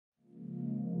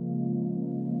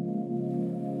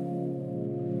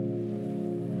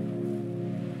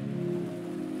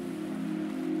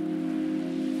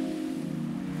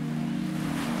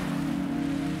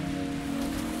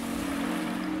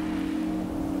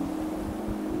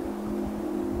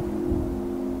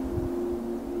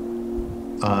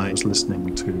I was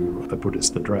listening to a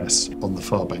Buddhist address on the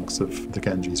far banks of the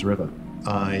Ganges River.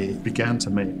 I began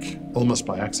to make, almost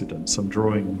by accident, some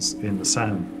drawings in the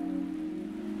sand.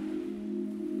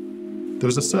 There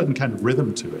was a certain kind of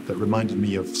rhythm to it that reminded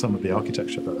me of some of the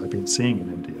architecture that I've been seeing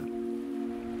in India.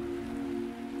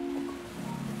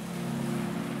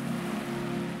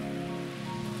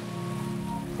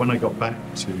 When I got back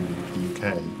to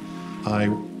the UK, I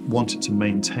wanted to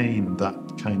maintain that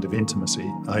kind of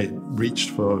intimacy. I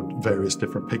reached for various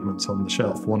different pigments on the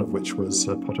shelf, one of which was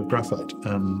a pot of graphite,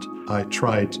 and I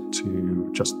tried to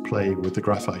just play with the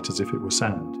graphite as if it were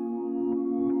sand.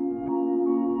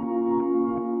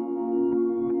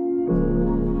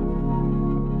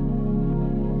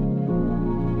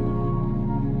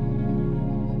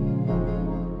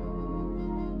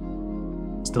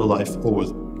 Still life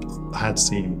always had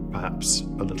seemed perhaps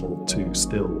a little too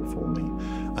still for me,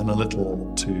 and a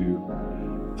little too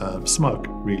smug,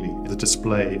 really. The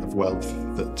display of wealth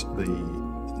that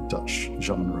the Dutch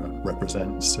genre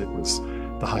represents, it was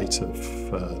the height of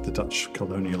the Dutch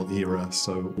colonial era,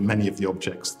 so many of the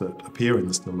objects that appear in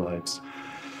the still lifes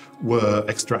were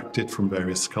extracted from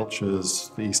various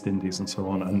cultures, the East Indies and so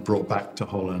on, and brought back to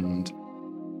Holland.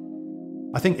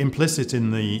 I think implicit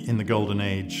in the Golden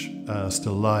Age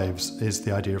still lives is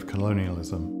the idea of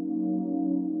colonialism.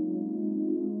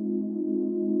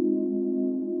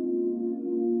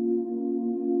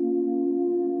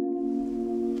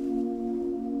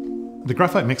 The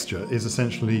graphite mixture is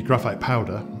essentially graphite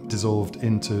powder dissolved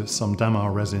into some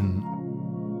damar resin,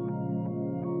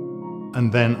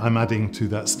 and then I'm adding to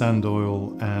that stand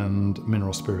oil and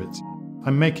mineral spirits.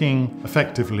 I'm making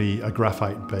effectively a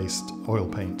graphite-based oil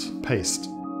paint paste.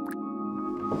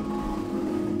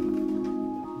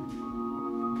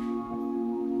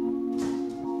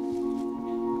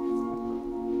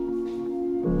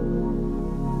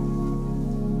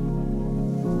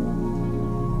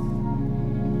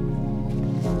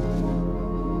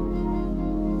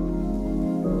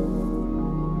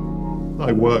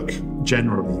 I work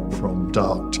generally from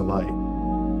dark to light,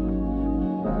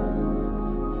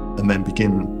 and then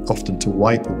begin often to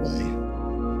wipe away.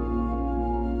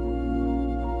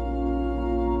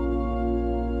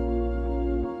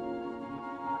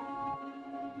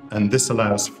 And this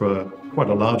allows for quite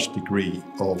a large degree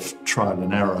of trial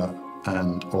and error,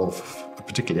 and of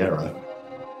particular error.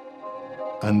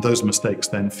 And those mistakes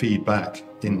then feed back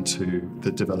into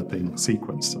the developing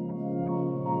sequence.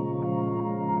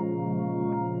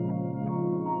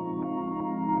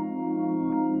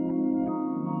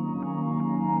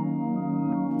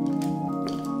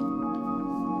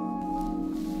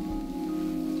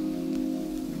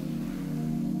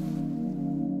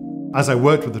 As I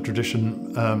worked with the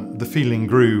tradition, the feeling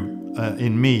grew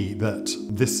in me that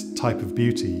this type of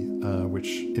beauty,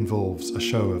 which involves a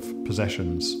show of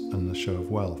possessions and a show of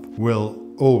wealth, will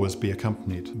always be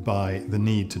accompanied by the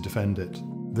need to defend it.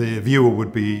 The viewer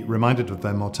would be reminded of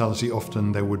their mortality.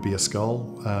 Often there would be a skull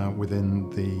within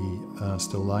the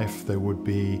still life. There would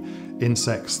be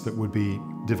insects that would be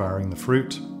devouring the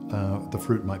fruit. The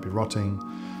fruit might be rotting.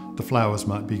 The flowers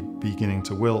might be beginning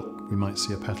to wilt. We might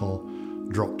see a petal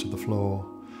drop to the floor.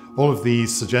 All of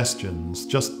these suggestions,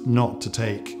 just not to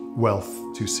take wealth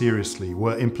too seriously,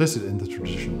 were implicit in the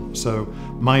tradition. So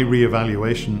my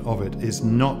re-evaluation of it is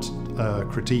not a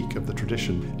critique of the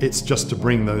tradition. It's just to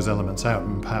bring those elements out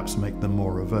and perhaps make them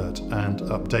more overt and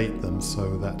update them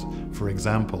so that, for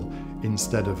example,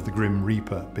 instead of the Grim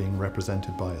Reaper being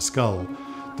represented by a skull,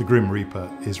 the Grim Reaper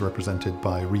is represented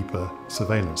by Reaper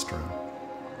surveillance drone.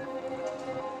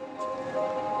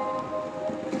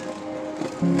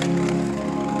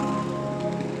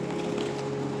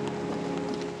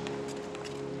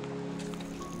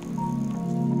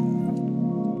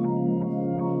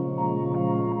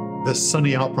 The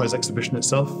Sunny Art Prize exhibition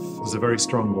itself was a very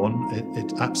strong one.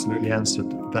 It absolutely answered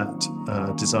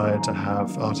that desire to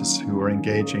have artists who were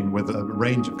engaging with a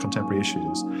range of contemporary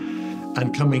issues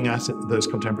and coming at those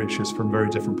contemporary issues from very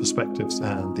different perspectives,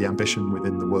 and the ambition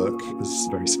within the work was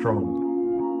very strong.